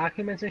all the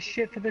documents and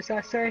shit for this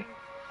essay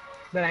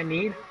that I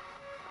need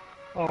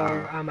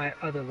are on my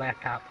other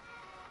laptop.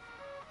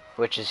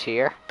 Which is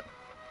here?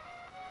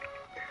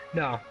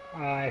 No,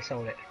 I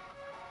sold it.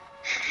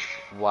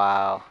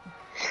 Wow.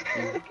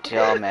 You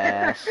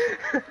dumbass.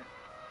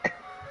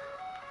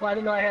 Well, I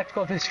didn't know I had to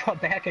go this far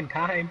back in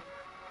time.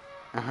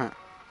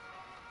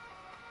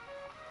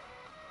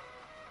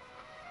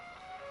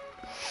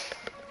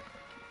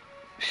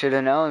 Should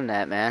have known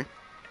that, man.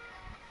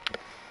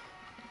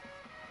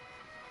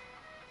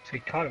 It's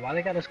retarded.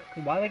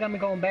 Why they got me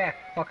going back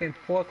fucking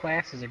 4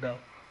 classes ago?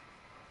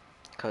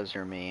 'Cause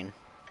you're mean.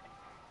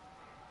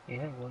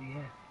 Yeah, well,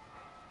 yeah.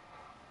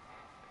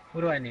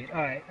 What do I need?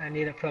 Alright, I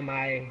need it for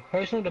my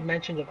personal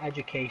dimensions of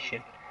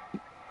education.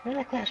 Man,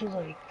 that class was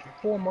like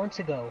 4 months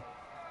ago.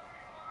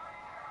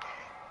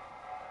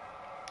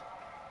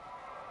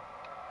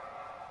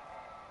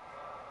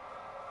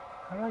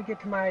 How do I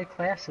get to my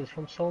classes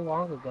from so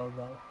long ago,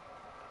 though?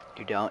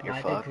 You don't, you're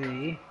My fucked.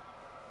 degree.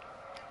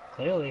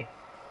 Clearly.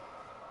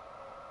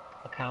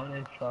 Account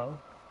info.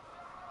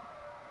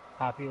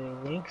 Popular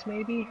links,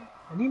 maybe?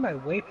 I need my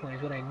waypoint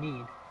is what I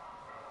need.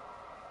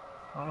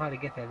 I don't know how to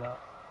get there, though.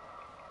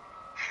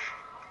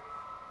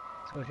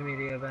 Social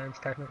media events,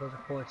 technical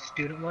support,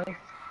 student life.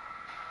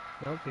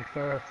 Nope,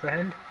 refer a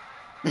friend.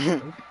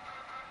 Nope.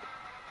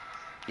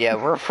 Yeah,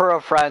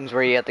 referral friends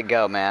where you have to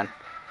go, man.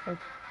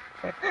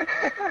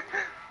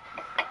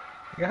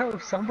 Yo,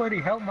 somebody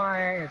help my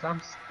ass,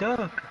 I'm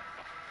stuck.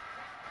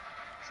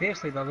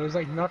 Seriously though, there's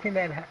like nothing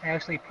that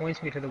actually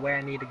points me to the way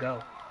I need to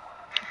go.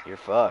 You're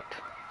fucked.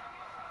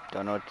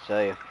 Don't know what to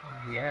tell you.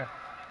 Yeah.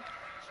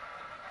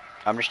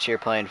 I'm just here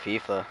playing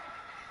FIFA.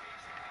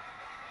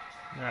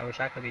 I wish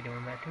I could be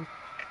doing that too.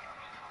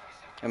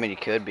 I mean, you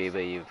could be,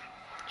 but you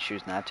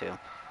choose not to.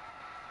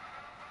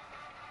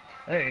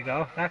 There you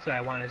go. That's what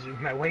I want is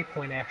my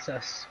waypoint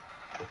access.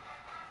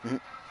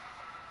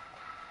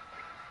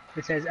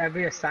 It says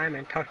every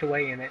assignment tucked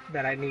away in it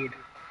that I need.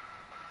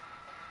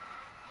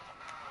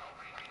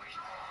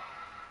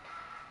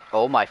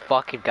 Oh my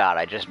fucking god,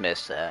 I just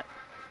missed that.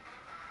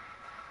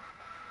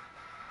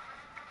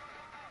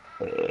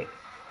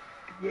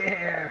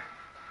 Yeah.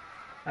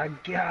 I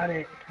got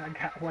it. I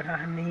got what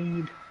I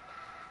need.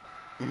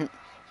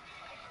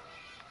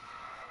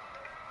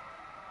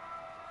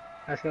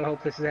 I still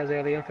hope this has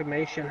all the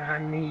information I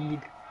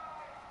need.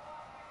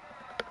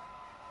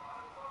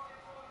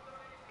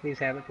 Please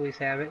have it, please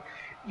have it.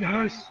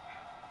 Yes!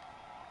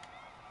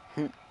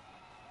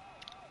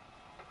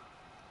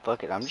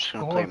 Fuck it, I'm just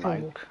gonna play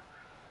Minecraft.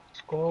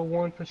 Score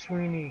 1 for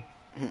Sweeney.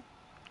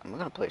 I'm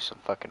gonna play some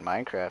fucking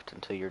Minecraft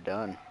until you're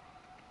done.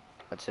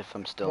 That's if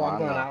I'm still Well, I'm on,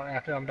 going though. out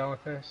after I'm done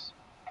with this.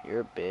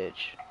 You're a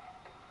bitch.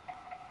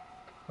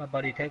 My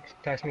buddy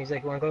texts me, he's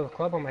like, you wanna go to the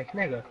club? I'm like,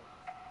 nigga.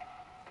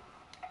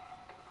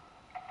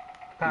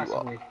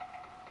 Possibly.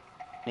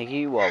 Nigga,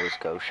 you always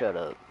go. Shut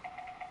up.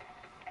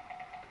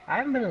 I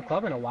haven't been in the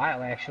club in a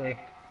while, actually.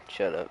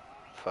 Shut up.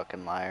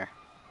 Fucking liar.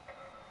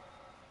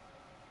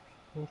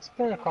 It's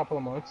been a couple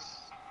of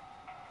months.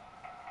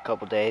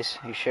 Couple days.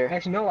 You sure?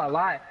 Actually, no, I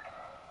lied.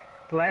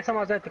 The last time I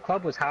was at the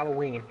club was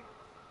Halloween.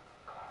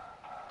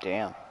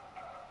 Damn.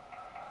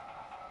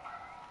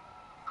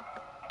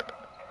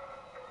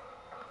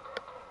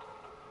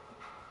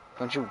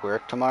 Don't you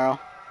work tomorrow?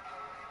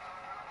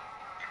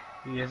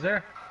 Yes,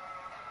 sir.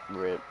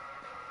 Rip.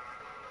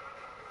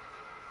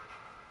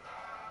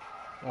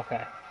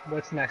 Okay.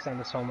 What's next on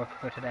this homework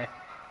for today?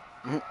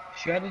 Mm-hmm.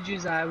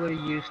 Strategies I will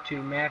use to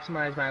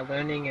maximize my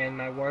learning and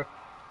my work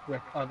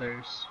with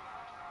others.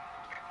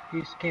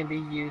 These can be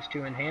used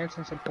to enhance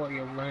and support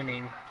your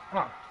learning.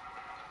 Oh.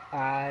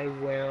 I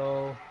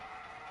will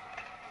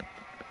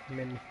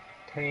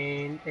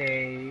maintain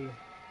a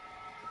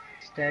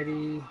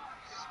steady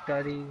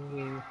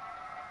studying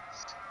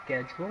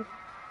schedule.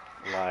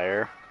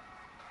 Liar.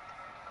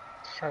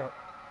 Shut up.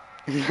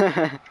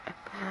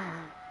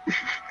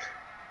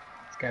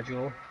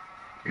 Schedule.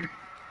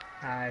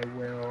 I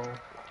will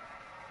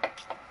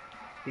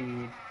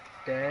be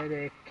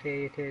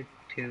dedicated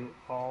to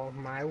all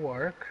my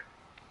work.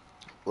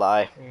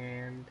 Lie.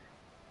 And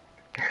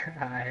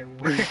I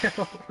will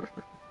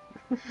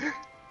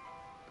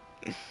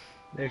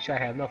make sure I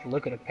have enough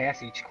liquor to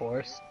pass each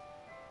course.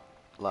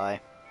 Lie.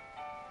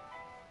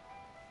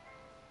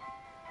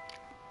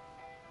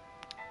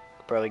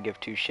 Probably give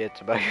two shits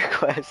about your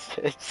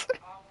classes.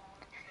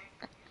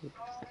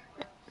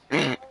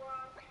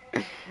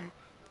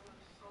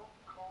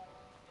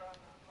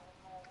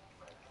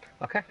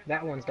 Okay,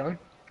 that one's done.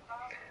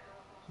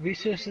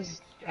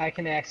 Resources I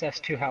can access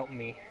to help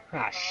me.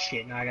 Ah,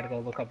 shit, now I gotta go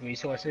look up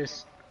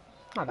resources.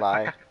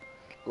 Lie.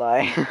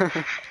 Lie.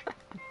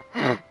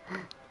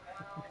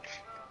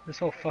 This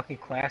whole fucking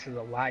class is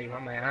a lie. You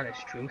want my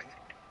honest truth?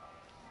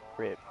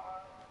 Rip.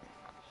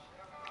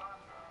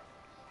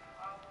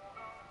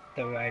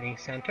 The writing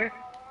center.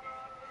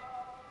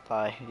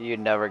 Lie. You'd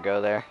never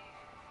go there.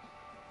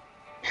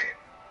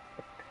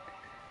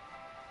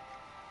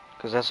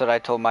 Cause that's what I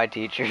told my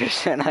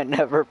teachers, and I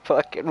never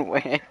fucking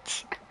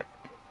went.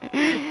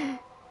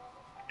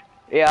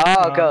 Yeah,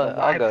 I'll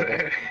go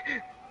there.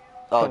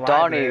 Oh,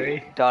 don't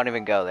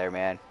even go there,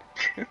 man.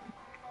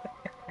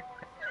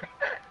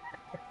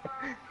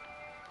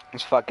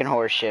 It's fucking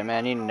horse shit,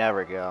 man. You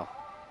never go.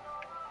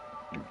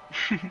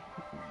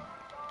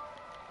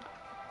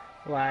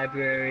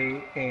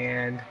 Library,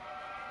 and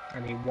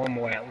I need one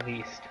more at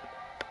least.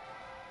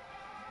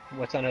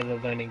 What's under the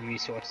learning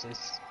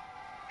resources?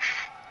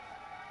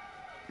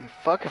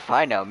 Fuck if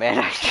I know, man.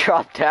 I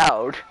dropped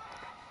out.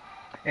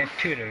 And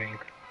tutoring.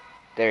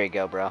 There you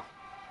go, bro.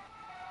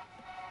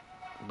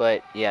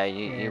 But yeah,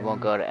 you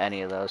won't go to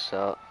any of those,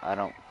 so I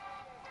don't.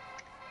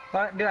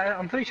 But dude,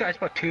 I'm pretty sure I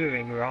spelled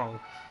tutoring wrong.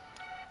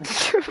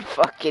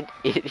 Fucking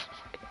idiot.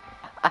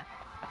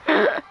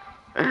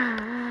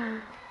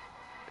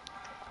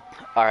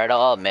 Alright,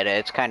 I'll admit it.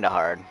 It's kind of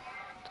hard.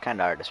 It's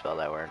kind of hard to spell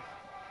that word.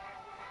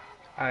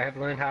 I have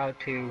learned how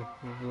to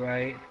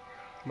write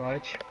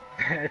much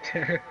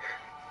better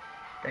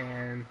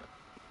than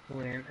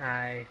when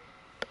I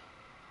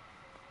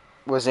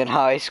was in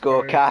high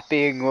school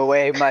copying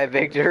away my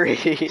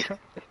victory.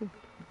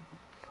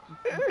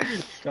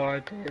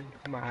 Started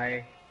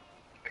my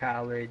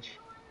college.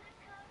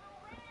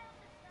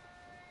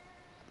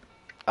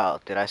 Oh,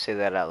 did I say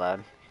that out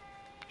loud?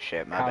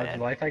 Shit, my college bad.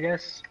 Life, I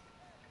guess.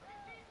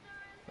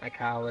 My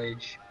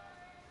college.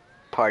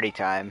 Party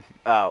time.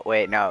 Oh,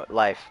 wait, no,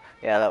 life.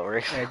 Yeah, that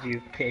works.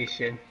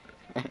 Education.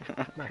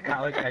 My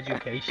college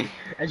education.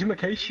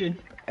 Education.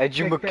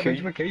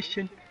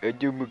 Education.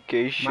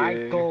 My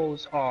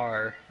goals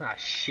are... Ah,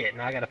 shit.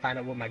 Now I gotta find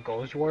out what my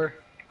goals were.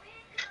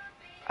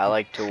 I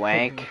like to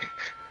wank.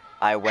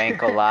 I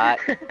wank a lot.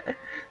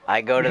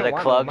 I go to the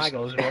clubs. My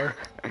goals were.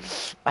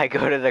 I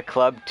go to the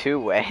club to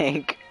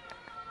wank.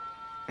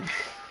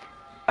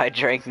 I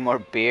drank more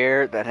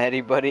beer than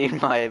anybody in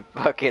my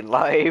fucking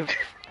life.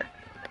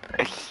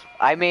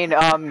 I mean,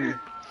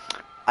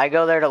 I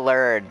go there to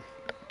learn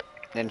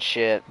and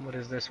shit. What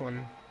is this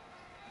one?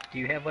 Do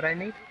you have what I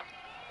need?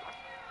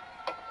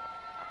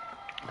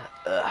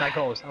 My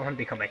goals. I want to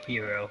become a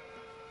hero.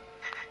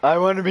 I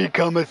want to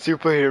become a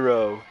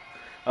superhero.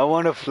 I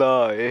want to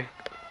fly.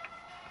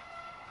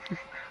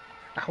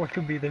 I want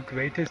to be the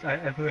greatest I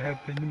ever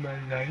have been in my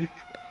life.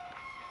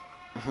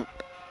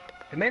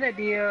 The main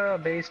idea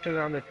based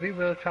around the 3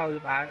 real trials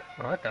of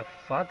what the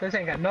fuck? This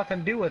ain't got nothing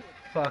to do with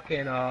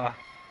fucking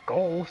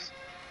goals.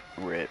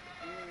 Rip.